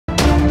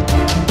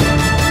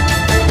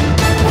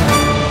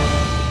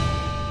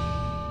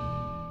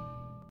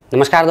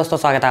नमस्कार दोस्तों,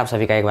 स्वागत है आप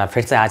सभी का एक बार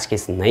फिर से आज की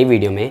इस नई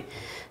वीडियो में।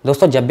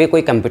 दोस्तों, जब भी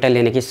कोई कंप्यूटर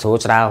लेने की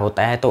सोच रहा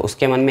होता है तो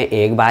उसके मन में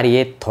एक बार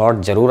ये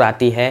थॉट ज़रूर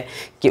आती है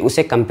कि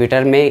उसे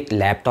कंप्यूटर में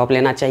लैपटॉप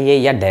लेना चाहिए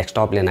या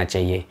डेस्कटॉप लेना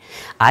चाहिए।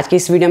 आज की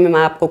इस वीडियो में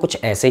मैं आपको कुछ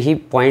ऐसे ही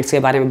पॉइंट्स के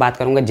बारे में बात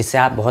करूंगा जिससे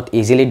आप बहुत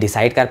इजीली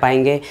डिसाइड कर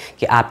पाएंगे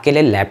कि आपके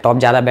लिए लैपटॉप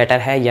ज़्यादा बेटर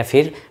है या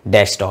फिर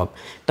डेस्कटॉप।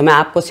 तो मैं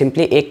आपको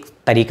सिंपली एक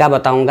तरीका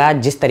बताऊंगा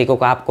जिस तरीक़ों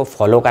को आपको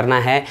फॉलो करना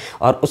है,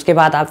 और उसके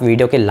बाद आप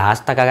वीडियो के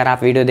लास्ट तक अगर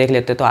आप वीडियो देख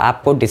लेते तो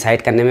आपको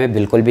डिसाइड करने में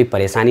बिल्कुल भी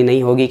परेशानी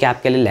नहीं होगी कि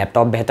आपके लिए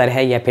लैपटॉप बेहतर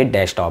है या फिर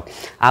डेस्कटॉप।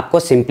 आपको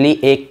सिंपली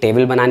एक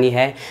टेबल बनानी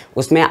है,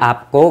 उसमें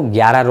आपको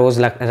 11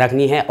 रोज़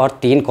रखनी है और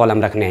 3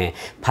 कॉलम रखने हैं।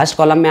 फर्स्ट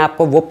कॉलम में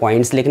आपको वो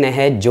पॉइंट्स लिखने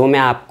हैं जो मैं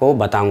आपको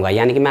बताऊँगा,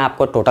 यानी कि मैं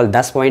आपको टोटल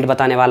 10 पॉइंट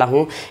बताने वाला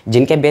हूँ,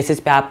 जिनके बेसिस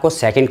पे आपको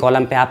सेकेंड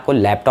कॉलम पे आपको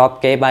लैपटॉप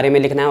के बारे में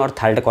लिखना है और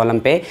थर्ड कॉलम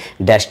पे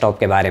डेस्कटॉप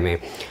के बारे में।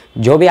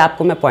 जो भी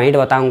आपको मैं पॉइंट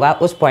बताऊंगा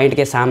उस पॉइंट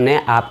के सामने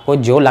आपको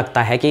जो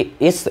लगता है कि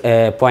इस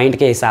पॉइंट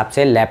के हिसाब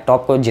से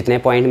लैपटॉप को जितने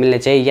पॉइंट मिलने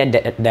चाहिए या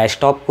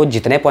डेस्कटॉप को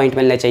जितने पॉइंट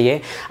मिलने चाहिए,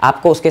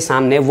 आपको उसके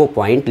सामने वो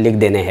पॉइंट लिख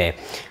देने हैं।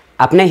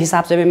 अपने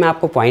हिसाब से भी मैं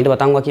आपको पॉइंट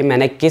बताऊंगा कि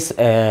मैंने किस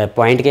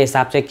पॉइंट के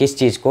हिसाब से किस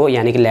चीज़ को,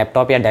 यानी कि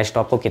लैपटॉप या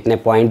डेस्कटॉप को कितने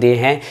पॉइंट दिए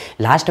हैं।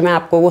 लास्ट में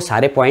आपको वो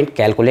सारे पॉइंट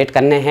कैलकुलेट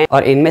करने हैं,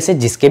 और इनमें से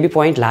जिसके भी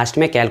पॉइंट लास्ट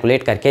में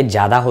कैलकुलेट करके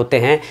ज़्यादा होते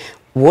हैं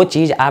वो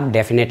चीज़ आप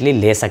डेफिनेटली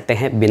ले सकते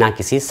हैं बिना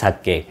किसी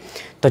शक के।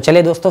 तो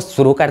चलिए दोस्तों,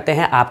 शुरू करते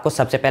हैं। आपको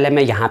सबसे पहले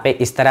मैं यहाँ पे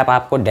इस तरफ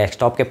आपको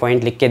डेस्कटॉप के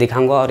पॉइंट लिख के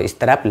दिखाऊंगा और इस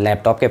तरफ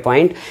लैपटॉप के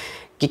पॉइंट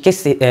कि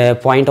किस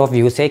पॉइंट ऑफ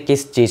व्यू से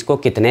किस चीज़ को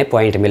कितने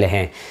पॉइंट मिले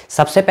हैं।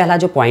 सबसे पहला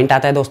जो पॉइंट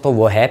आता है दोस्तों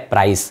वो है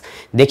प्राइस।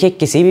 देखिए,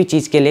 किसी भी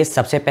चीज़ के लिए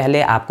सबसे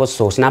पहले आपको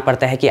सोचना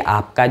पड़ता है कि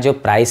आपका जो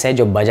प्राइस है,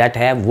 जो बजट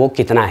है, वो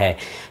कितना है।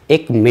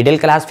 एक मिडिल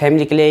क्लास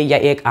फैमिली के लिए या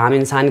एक आम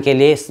इंसान के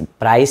लिए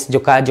प्राइस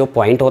जो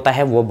पॉइंट होता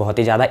है वो बहुत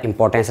ही ज़्यादा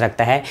इंपॉर्टेंस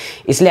रखता है।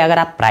 इसलिए अगर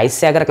आप प्राइस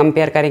से अगर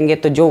कंपेयर करेंगे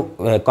तो जो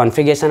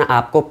कॉन्फ़िगरेशन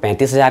आपको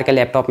 35,000 के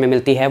लैपटॉप में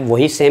मिलती है,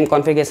 वही सेम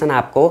कॉन्फ़िगरेशन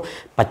आपको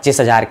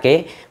 25,000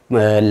 के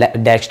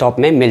डेस्कटॉप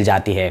में मिल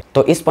जाती है।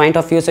 तो इस पॉइंट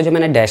ऑफ व्यू से जो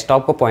मैंने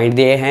डेस्कटॉप को पॉइंट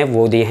दिए हैं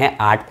वो दिए हैं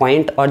 8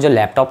 पॉइंट, और जो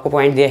लैपटॉप को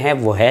पॉइंट दिए हैं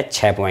वो है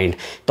 6 पॉइंट।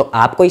 तो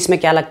आपको इसमें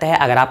क्या लगता है,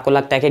 अगर आपको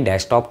लगता है कि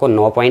डेस्कटॉप को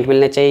 9 पॉइंट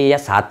मिलने चाहिए या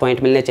 7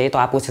 पॉइंट मिलने चाहिए, तो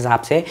आप उस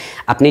हिसाब से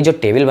अपनी जो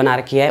टेबल बना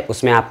रखी है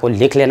उसमें आपको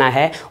लिख लेना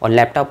है, और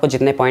लैपटॉप को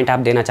जितने पॉइंट आप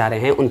देना चाह रहे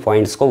हैं उन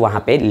पॉइंट्स को वहाँ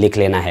पर लिख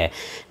लेना है।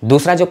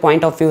 दूसरा जो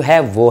पॉइंट ऑफ व्यू है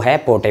वो है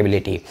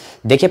पोर्टेबिलिटी।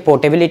 देखिए,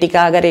 पोर्टेबिलिटी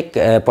का अगर एक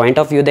पॉइंट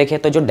ऑफ व्यू देखें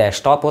तो जो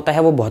डेस्कटॉप होता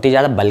है वो बहुत ही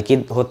ज़्यादा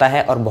बल्कि होता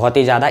है और बहुत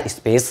ही ज़्यादा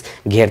स्पेस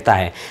घेरता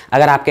है।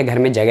 अगर आपके घर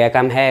में जगह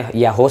कम है,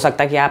 या हो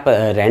सकता है कि आप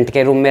रेंट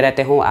के रूम में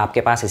रहते हो,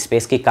 आपके पास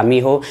स्पेस की कमी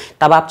हो,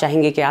 तब आप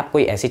चाहेंगे कि आप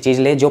कोई ऐसी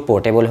चीज़ लें जो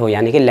पोर्टेबल हो,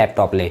 यानी कि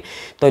लैपटॉप लें।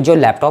 तो जो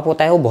लैपटॉप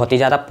होता है वो बहुत ही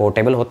ज़्यादा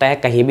पोर्टेबल होता है,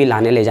 कहीं भी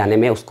लाने ले जाने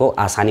में उसको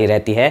आसानी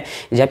रहती है।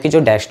 जबकि जो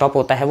डेस्कटॉप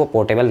होता है वो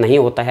पोर्टेबल नहीं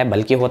होता है,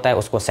 बल्कि होता है,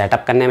 उसको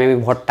सेटअप करने में भी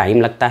बहुत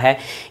टाइम लगता है।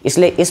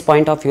 इसलिए इस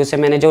पॉइंट ऑफ व्यू से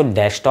मैंने जो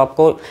डेस्कटॉप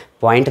को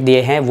पॉइंट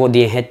दिए हैं वो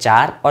दिए हैं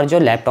 4, और जो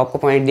लैपटॉप को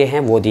पॉइंट दिए हैं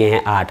वो दिए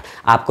हैं 8।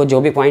 आपको जो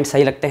भी पॉइंट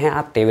सही लगते हैं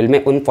आप टेबल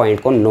में उन पॉइंट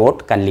को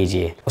नोट कर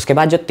लीजिए। उसके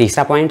बाद जो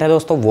तीसरा पॉइंट है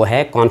दोस्तों वो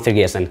है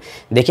कॉन्फ़िगरेशन।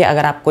 देखिए,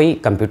 अगर आप कोई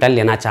कंप्यूटर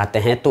लेना चाहते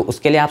हैं तो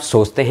उसके लिए आप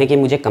सोचते हैं कि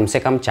मुझे कम से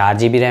कम 4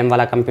 GB रैम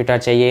वाला कंप्यूटर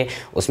चाहिए,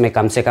 उसमें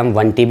कम से कम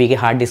 1 TB की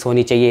हार्ड डिस्क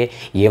होनी चाहिए,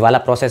 ये वाला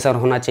प्रोसेसर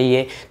होना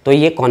चाहिए। तो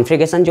ये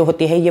कॉन्फ़िगरेशन जो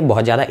होती है ये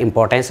बहुत ज़्यादा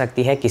इंपॉर्टेंस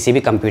रखती है किसी भी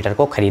कंप्यूटर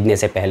को खरीदने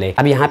से पहले।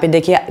 अब यहाँ पे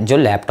देखिए, जो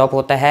लैपटॉप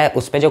होता है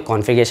उस पर जो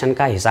कॉन्फ़िगरेशन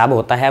का हिसाब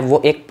होता है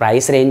वो एक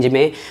प्राइस रेंज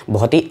में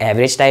बहुत ही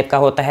एवरेज टाइप का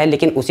होता है,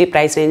 लेकिन उसी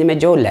प्राइस रेंज में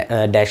जो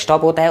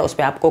डेस्कटॉप होता है उस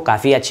पर आपको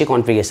काफ़ी अच्छी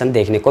कॉन्फ़िगरेशन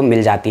देखने को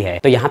मिल जाती है।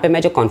 तो यहाँ पे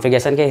मैं जो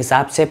कॉन्फ़िगरेशन के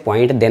हिसाब से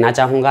पॉइंट देना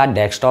चाहूँगा,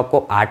 डेस्कटॉप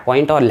को 8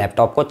 पॉइंट और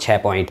लैपटॉप को 6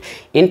 पॉइंट।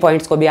 इन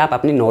पॉइंट्स को भी आप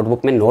अपनी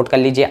नोटबुक में नोट कर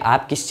लीजिए,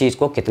 आप किस चीज़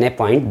को कितने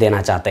पॉइंट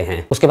देना चाहते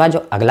हैं। उसके बाद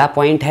जो अगला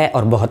पॉइंट है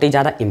और बहुत ही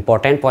ज़्यादा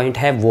इंपॉर्टेंट पॉइंट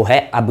है वो है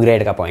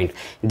अपग्रेड का पॉइंट।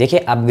 देखिए,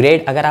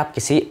 अपग्रेड, अगर आप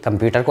किसी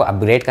कंप्यूटर को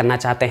अपग्रेड करना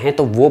चाहते हैं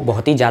तो वो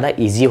बहुत ही ज़्यादा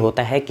ईजी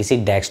होता है किसी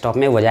डेस्कटॉप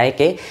में बजाय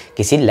के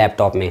किसी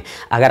लैपटॉप में।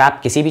 अगर आप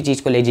किसी भी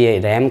चीज़ को लीजिए,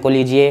 रैम को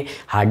लीजिए,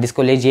 हार्ड डिस्क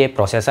को लीजिए,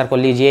 प्रोसेसर को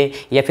लीजिए,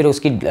 या फिर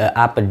उसकी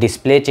आप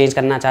डिस्प्ले चेंज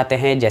करना चाहते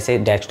हैं, जैसे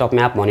डेस्कटॉप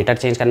में आप मॉनिटर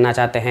चेंज करना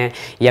चाहते हैं,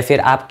 या फिर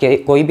आप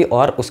कोई भी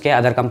और उसके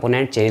अदर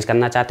कंपोनेंट चेंज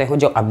करना चाहते हो,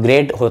 जो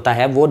अपग्रेड होता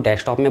है वो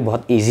डेस्कटॉप में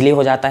बहुत ईजिली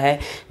हो जाता है।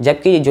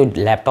 जबकि जो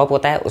लैपटॉप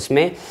होता है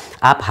उसमें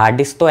आप हार्ड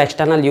डिस्क तो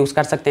एक्सटर्नल यूज़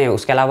कर सकते हैं,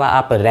 उसके अलावा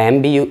आप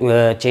रैम भी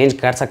चेंज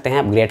कर सकते हैं,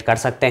 अपग्रेड कर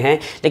सकते हैं,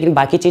 लेकिन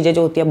बाकी चीज़ें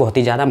जो होती है बहुत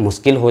ही ज़्यादा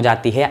मुश्किल हो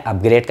जाती है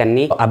अपग्रेड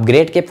करनी।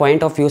 अपग्रेड के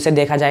पॉइंट ऑफ व्यू से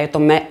देखा जाए तो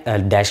मैं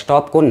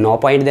डेस्कटॉप को 9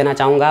 पॉइंट देना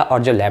चाहूँगा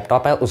और जो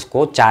लैपटॉप है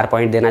उसको 4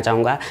 पॉइंट देना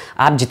चाहूँगा।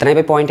 आप जितने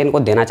भी पॉइंट इनको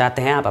देना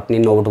चाहते हैं आप अपनी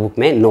नोटबुक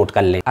में नोट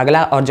कर लें।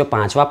 अगला और जो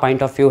 5वां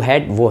पॉइंट ऑफ व्यू है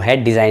वो है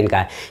डिज़ाइन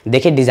का।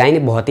 देखिए,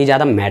 डिज़ाइन बहुत ही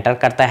ज़्यादा मैटर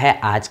करता है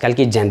आजकल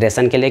की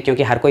जनरेशन के लिए,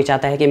 क्योंकि हर कोई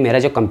चाहता है कि मेरा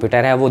जो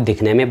कंप्यूटर है वो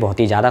दिखने में बहुत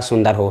ही ज़्यादा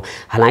सुंदर हो।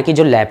 हालांकि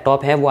जो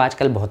लैपटॉप है वो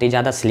आजकल बहुत ही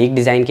ज़्यादा स्लीक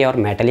डिज़ाइन के और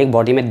मेटेलिक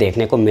बॉडी में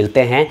देखने को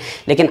मिलते हैं,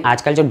 लेकिन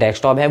आजकल जो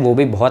डेस्कटॉप है वो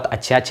भी बहुत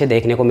अच्छे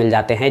देखने को मिल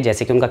जाते हैं।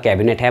 जैसे कि उनका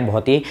कैबिनेट है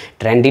बहुत ही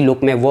ट्रेंडी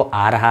लुक में वो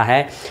आ रहा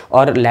है,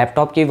 और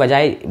लैपटॉप की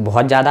बजाय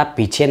बहुत ज़्यादा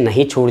पीछे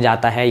नहीं छूट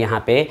जाता है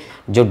यहाँ पे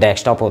जो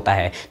डेस्कटॉप होता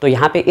है। तो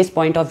यहाँ पे इस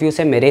पॉइंट ऑफ व्यू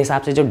से मेरे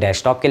हिसाब से जो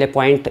डेस्कटॉप के लिए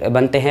पॉइंट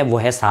बनते हैं वो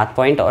है 7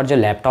 पॉइंट और जो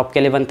लैपटॉप के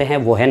लिए बनते हैं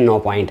वो है 9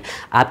 पॉइंट।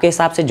 आपके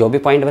हिसाब से जो भी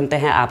पॉइंट बनते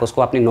हैं आप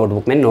उसको अपनी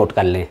नोटबुक में नोट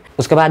कर लें।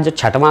 उसके बाद जो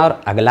छठवां और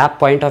अगला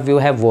पॉइंट ऑफ व्यू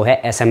है वो है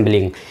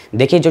असेंबलिंग।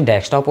 देखिए जो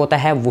डेस्कटॉप होता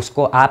है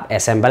उसको आप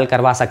असेंबल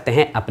करवा सकते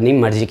हैं अपनी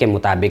मर्जी के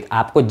मुताबिक।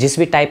 आपको जिस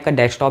भी टाइप का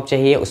डेस्कटॉप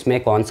चाहिए, उसमें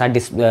कौन सा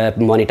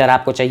मॉनिटर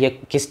आपको चाहिए,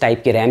 किस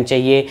टाइप की रैम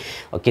चाहिए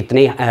और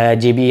कितनी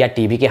GB या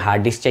TB की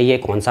हार्ड डिस्क चाहिए,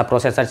 कौन सा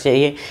प्रोसेसर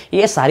चाहिए,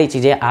 ये सारी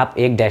चीज़ें आप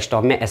एक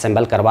डेस्कटॉप में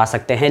असेंबल करवा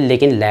सकते हैं।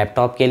 लेकिन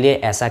लैपटॉप के लिए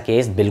ऐसा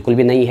केस बिल्कुल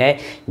भी नहीं है।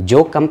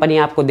 जो कंपनी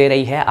आपको दे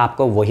रही है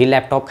आपको वही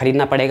लैपटॉप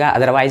खरीदना पड़ेगा।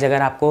 अदरवाइज़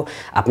अगर आपको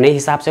अपने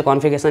हिसाब से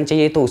कॉन्फ़िगरेशन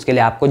चाहिए तो उसके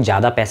लिए आपको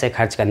ज़्यादा पैसे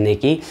खर्च करने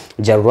की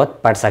ज़रूरत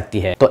पड़ सकती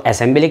है। तो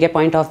असेंबली के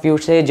पॉइंट ऑफ व्यू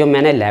से जो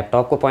मैंने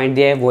लैपटॉप को पॉइंट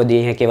दिए हैं वो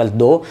दिए हैं केवल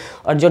 2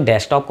 और जो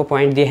डेस्कटॉप को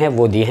पॉइंट दिए हैं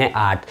वो दिए हैं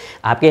 8।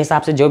 आपके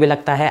हिसाब से जो भी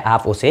लगता है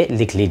आप उसे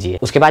लिख लीजिए।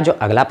 उसके बाद जो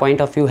अगला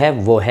पॉइंट ऑफ व्यू है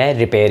वो है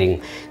रिपेयरिंग।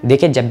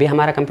 देखिए जब भी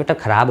हमारा कंप्यूटर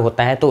ख़राब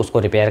होता है तो उसको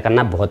रिपेयर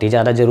करना बहुत ही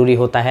ज़्यादा ज़रूरी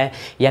होता है,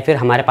 या फिर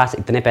हमारे पास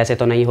इतने पैसे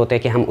तो नहीं होते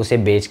कि हम उसे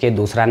बेच के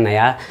दूसरा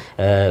नया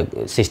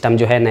सिस्टम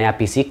जो है, नया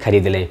PC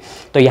खरीद लें।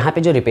 तो यहाँ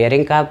पे जो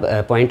रिपेयरिंग का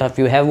पॉइंट ऑफ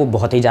व्यू है वो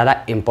बहुत ही ज़्यादा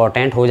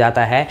इंपॉर्टेंट हो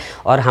जाता है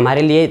और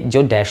हमारे लिए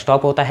जो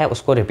डेस्कटॉप होता है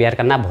उसको रिपेयर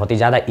करना बहुत ही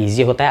ज़्यादा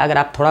ईजी होता है। अगर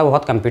आप थोड़ा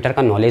बहुत कंप्यूटर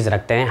का नॉलेज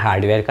रखते हैं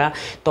हार्डवेयर का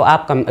तो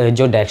आप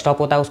जो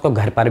डेस्कटॉप होता है उसको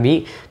घर पर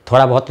भी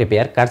थोड़ा बहुत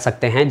रिपेयर कर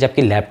सकते हैं,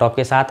 जबकि लैपटॉप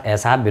के साथ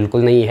ऐसा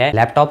बिल्कुल नहीं है।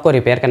 लैपटॉप को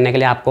रिपेयर करने के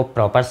लिए आपको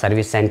प्रॉपर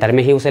सर्विस सेंटर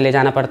में ही उसे ले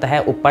जाना पड़ता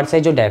है। ऊपर से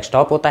जो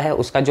डेस्कटॉप होता है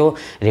उसका जो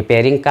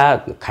रिपेयरिंग का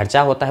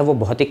खर्चा होता है वो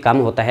बहुत ही कम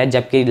होता है,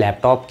 जबकि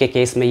लैपटॉप के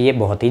केस में ये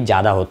बहुत ही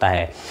ज़्यादा होता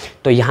है।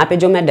 तो यहाँ पे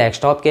जो मैं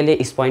डेस्कटॉप के लिए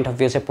इस पॉइंट ऑफ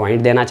व्यू से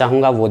पॉइंट देना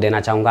चाहूँगा वो देना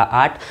चाहूँगा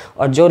 8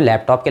 और जो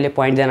लैपटॉप के लिए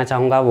पॉइंट देना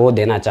चाहूँगा वो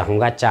देना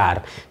चाहूँगा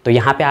 4। तो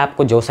यहाँ पे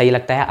आपको जो सही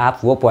लगता है आप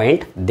वो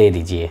पॉइंट दे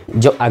दीजिए।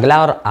 जो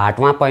अगला और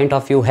 8वां पॉइंट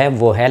ऑफ व्यू है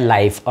वो है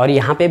लाइफ। और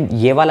यहाँ पे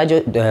ये वाला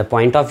जो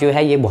पॉइंट ऑफ व्यू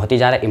है ये बहुत ही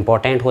ज़्यादा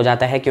इंपॉर्टेंट हो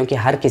जाता है, क्योंकि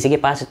हर किसी के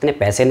पास इतने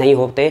पैसे नहीं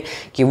होते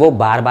कि वो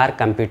बार बार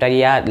कंप्यूटर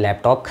या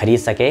लैपटॉप खरीद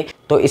सके।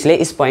 तो इसलिए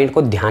इस पॉइंट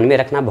को ध्यान में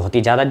रखना बहुत ही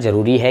ज़्यादा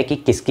ज़रूरी है कि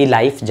किसकी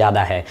लाइफ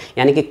ज़्यादा है,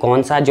 यानी कि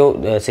कौन सा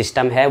जो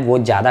सिस्टम है वो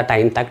ज़्यादा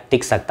टाइम तक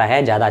टिक सकता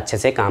है, ज़्यादा अच्छे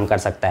से काम कर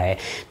सकता है।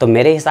 तो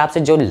मेरे हिसाब से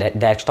जो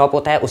डेस्कटॉप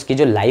होता है उसकी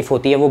जो लाइफ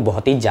होती है वो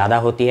बहुत ही ज़्यादा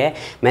होती है।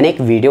 मैंने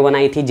एक वीडियो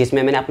बनाई थी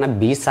जिसमें मैंने अपना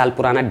 20 साल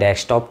पुराना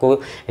डेस्कटॉप को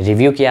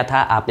रिव्यू किया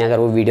था। आपने अगर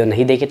वो वीडियो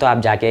नहीं देखी तो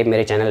आप जाके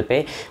मेरे चैनल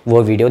पर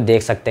वो वीडियो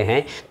देख सकते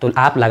हैं। तो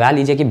आप लगा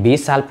लीजिए कि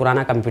 20 साल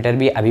पुराना कंप्यूटर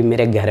भी अभी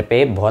मेरे घर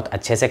पर बहुत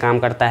अच्छे से काम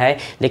करता है।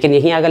 लेकिन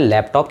यहीं अगर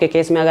लैपटॉप के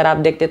केस में अगर आप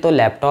देखते तो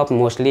लैपटॉप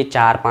मोस्टली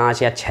 4,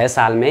 5 या 6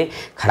 साल में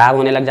ख़राब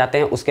होने लग जाते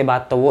हैं। उसके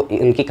बाद तो वो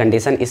उनकी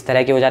कंडीशन इस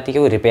तरह की हो जाती है कि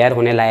वो रिपेयर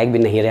होने लायक भी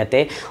नहीं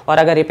रहते, और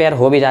अगर रिपेयर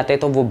हो भी जाते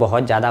तो वो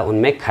बहुत ज़्यादा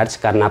उनमें खर्च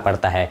करना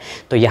पड़ता है।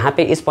 तो यहाँ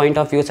पे इस पॉइंट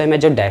ऑफ व्यू से मैं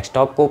जो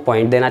डेस्कटॉप को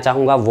पॉइंट देना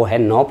चाहूँगा वो है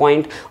 9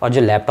 पॉइंट और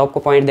जो लैपटॉप को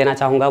पॉइंट देना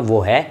चाहूँगा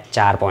वो है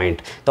 4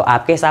 पॉइंट। तो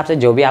आपके हिसाब से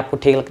जो भी आपको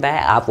ठीक लगता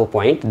है आप वो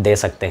पॉइंट दे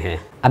सकते हैं।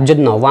 अब जो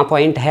 9वां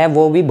पॉइंट है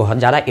वो भी बहुत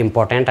ज़्यादा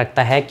इंपॉर्टेंट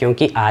रखता है,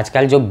 क्योंकि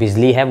आजकल जो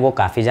बिजली है वो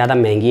काफ़ी ज़्यादा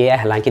महंगी है।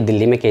 हालांकि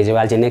दिल्ली में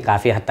केजरीवाल जी ने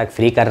काफ़ी हद तक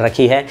फ्री कर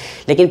रखी है,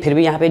 लेकिन फिर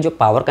भी यहाँ पे जो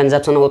पावर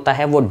कंजप्शन होता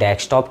है वो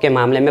डेस्कटॉप के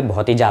मामले में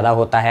बहुत ही ज़्यादा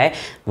होता है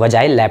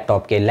बजाय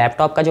लैपटॉप के।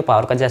 लैपटॉप का जो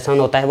पावर कंजप्शन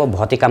होता है वो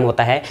बहुत ही कम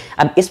होता है।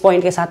 अब इस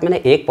पॉइंट के साथ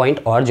मैंने एक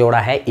पॉइंट और जोड़ा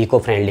है इको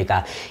फ्रेंडली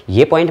का।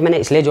 ये पॉइंट मैंने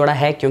इसलिए जोड़ा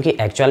है क्योंकि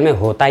एक्चुअल में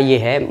होता ये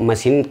है,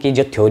 मशीन की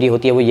जो थ्योरी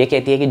होती है वो ये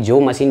कहती है कि जो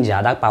मशीन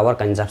ज़्यादा पावर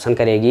कंजप्शन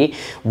करेगी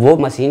वो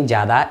मशीन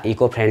ज़्यादा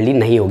इको फ्रेंडली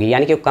नहीं होगी,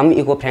 यानी कि कम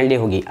इको फ्रेंडली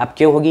होगी। अब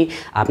क्यों होगी?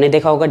 आपने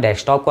देखा होगा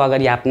डेस्कटॉप को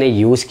अगर ये आपने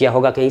यूज़ किया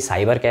होगा कहीं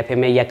साइबर कैफ़े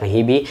में या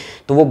कहीं भी,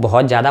 तो वो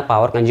बहुत ज़्यादा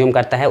पावर कंज्यूम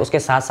करता है। उसके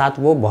साथ साथ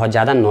वो बहुत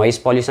ज़्यादा नॉइज़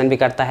पॉल्यूशन भी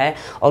करता है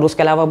और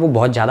उसके अलावा वो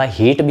बहुत ज़्यादा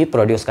हीट भी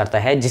प्रोड्यूस करता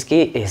है,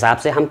 जिसके हिसाब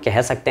से हम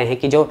कह सकते हैं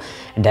कि जो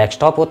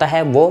डेस्कटॉप होता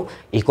है वो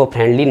इको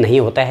फ्रेंडली नहीं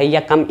होता है या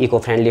कम इको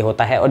फ्रेंडली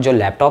होता है, और जो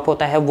लैपटॉप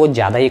होता है वो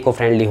ज़्यादा इको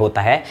फ्रेंडली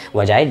होता है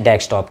बजाय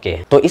डेस्कटॉप के।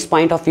 तो इस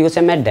पॉइंट ऑफ व्यू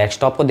से मैं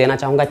डेस्कटॉप को देना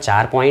चाहूँगा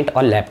 4 पॉइंट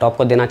और लैपटॉप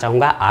को देना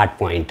चाहूँगा 8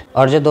 पॉइंट।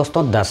 और जो दोस्तों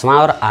 10वां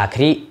और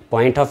आखिरी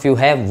पॉइंट ऑफ व्यू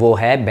है वो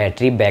है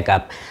बैटरी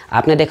बैकअप।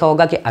 आपने देखा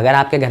होगा कि अगर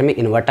आपके घर में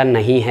इन्वर्टर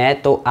नहीं है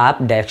तो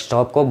आप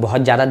डेस्कटॉप को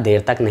बहुत ज़्यादा देर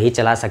तक नहीं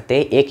चला सकते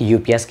एक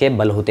यूपीएस के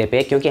बलबूते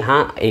पे, क्योंकि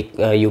हाँ एक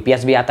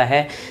यूपीएस भी आता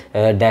है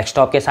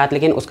डेस्कटॉप के साथ,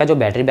 लेकिन उसका जो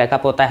बैटरी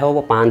बैकअप होता है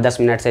वो 5-10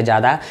 मिनट से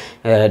ज़्यादा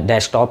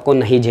डेस्कटॉप को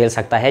नहीं झेल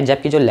सकता है,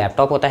 जबकि जो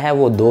लैपटॉप होता है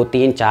वो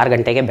 2-3-4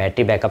 घंटे के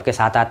बैटरी बैकअप के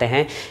साथ आते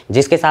हैं।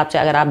 जिसके हिसाब से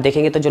अगर आप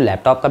देखेंगे तो जो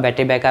लैपटॉप का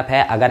बैटरी बैकअप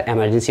है, अगर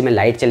इमरजेंसी में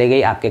लाइट चली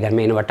गई, आपके घर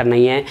में इन्वर्टर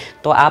नहीं है,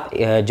 तो आप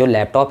जो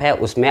लैपटॉप है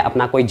उसमें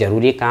अपना कोई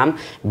ज़रूरी काम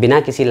बिना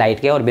किसी लाइट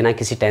के और बिना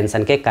किसी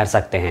टेंशन के कर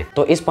सकते हैं।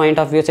 तो इस पॉइंट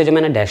ऑफ व्यू से जो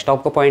मैंने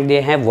डेस्कटॉप को पॉइंट दिए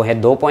हैं वो है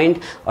 2 पॉइंट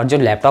और जो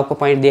लैपटॉप को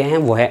पॉइंट दिए हैं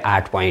वो है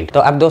 8 पॉइंट। तो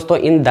अब दोस्तों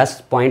इन 10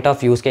 पॉइंट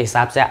ऑफ व्यूज़ के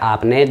हिसाब से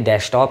आपने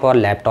डेस्कटॉप और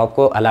लैपटॉप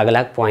को अलग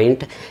अलग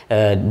पॉइंट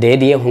दे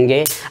दिए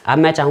होंगे। अब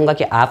मैं चाहूँगा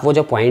कि आप वो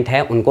जो पॉइंट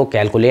है उनको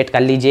कैलकुलेट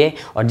कर लीजिए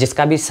और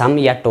जिसका भी सम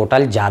या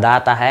टोटल ज़्यादा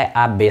आता है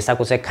आप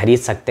बेशक उसे खरीद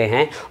सकते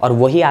हैं और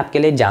वही आपके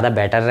लिए ज़्यादा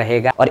बेटर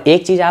रहेगा। और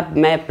एक चीज़ आप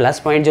मैं प्लस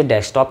पॉइंट जो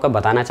डेस्कटॉप का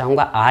बताना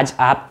चाहूँगा, आज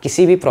आप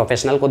किसी भी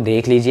प्रोफेशनल को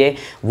देख लीजिए,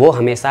 वो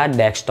हमेशा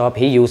डेस्कटॉप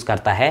ही यूज़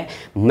करता है।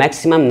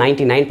 मैक्सिमम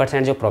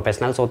 99% जो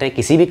प्रोफेशनल्स होते हैं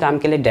किसी भी काम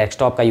के लिए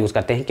डेस्कटॉप का यूज़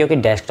करते हैं, क्योंकि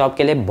डेस्कटॉप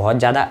के लिए बहुत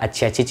ज़्यादा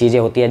अच्छी अच्छी चीज़ें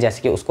होती है,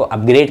 जैसे कि उसको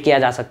अपग्रेड किया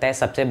जा सकता है,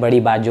 सबसे बड़ी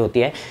बात जो होती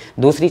है।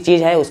 दूसरी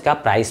चीज़ है उसका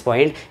प्राइस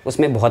पॉइंट,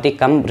 उसमें बहुत ही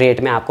कम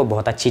रेट में आपको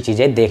बहुत अच्छी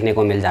चीज़ें देखने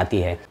को मिल जाती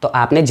है। तो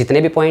आपने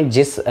जितने भी पॉइंट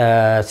जिस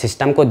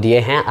सिस्टम को दिए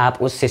हैं, आप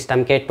उस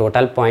सिस्टम के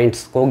टोटल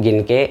पॉइंट्स को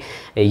गिन के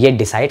ये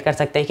डिसाइड कर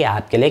सकते हैं कि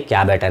आपके लिए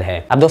क्या बेटर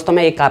है। अब दोस्तों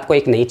मैं आपको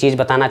एक नई चीज़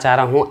बताना चाह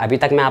रहा हूँ। अभी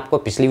तक मैं आपको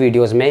पिछली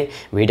वीडियोज़ में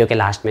वीडियो के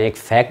लास्ट में एक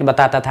फैक्ट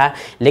बताता था,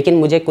 लेकिन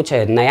मुझे कुछ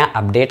नया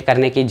अपडेट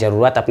करने की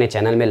ज़रूरत अपने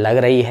चैनल में लग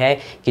रही है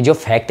कि जो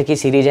फैक्ट की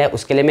सीरीज़ है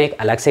उसके लिए मैं एक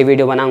अलग से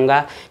वीडियो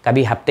बनाऊँगा।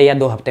 कभी हफ्ते या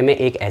 2 हफ्ते में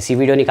एक ऐसी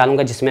वीडियो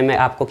निकालूंगा जिसमें मैं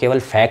आपको केवल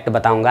फैक्ट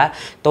बताऊँगा।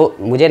 तो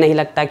मुझे नहीं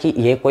लगता कि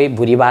ये कोई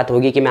बुरी बात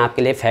होगी कि मैं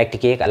आपके लिए फैक्ट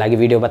की एक अलग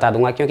वीडियो बता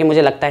दूंगा, क्योंकि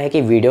मुझे लगता है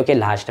कि वीडियो के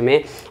लास्ट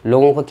में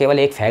लोगों को केवल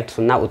एक फैक्ट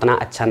सुनना उतना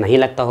अच्छा नहीं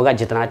लगता होगा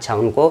जितना अच्छा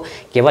उनको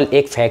केवल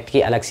एक फैक्ट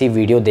की अलग सी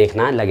वीडियो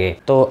देखना लगे।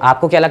 तो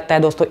आपको क्या लगता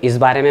है दोस्तों इस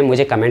बारे में,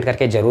 मुझे कमेंट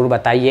करके ज़रूर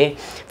बताइए।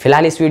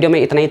 फिलहाल इस वीडियो में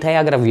इतना ही था।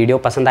 अगर वीडियो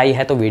पसंद आई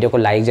है तो वीडियो को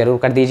लाइक ज़रूर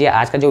कर दीजिए।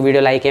 आज का जो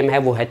वीडियो लाइक एम है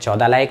वो है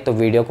 14 लाइक, तो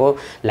वीडियो को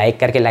लाइक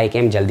करके लाइक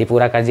एम जल्दी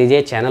पूरा कर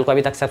दीजिए। चैनल को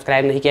अभी तक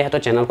सब्सक्राइब नहीं किया है तो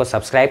चैनल को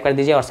सब्सक्राइब कर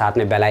दीजिए और साथ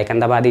में बेल आइकन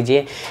दबा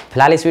दीजिए।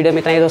 फिलहाल इस वीडियो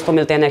में इतना ही दोस्तों,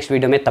 मिलते हैं नेक्स्ट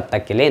वीडियो में, तब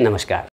तक के लिए नमस्कार।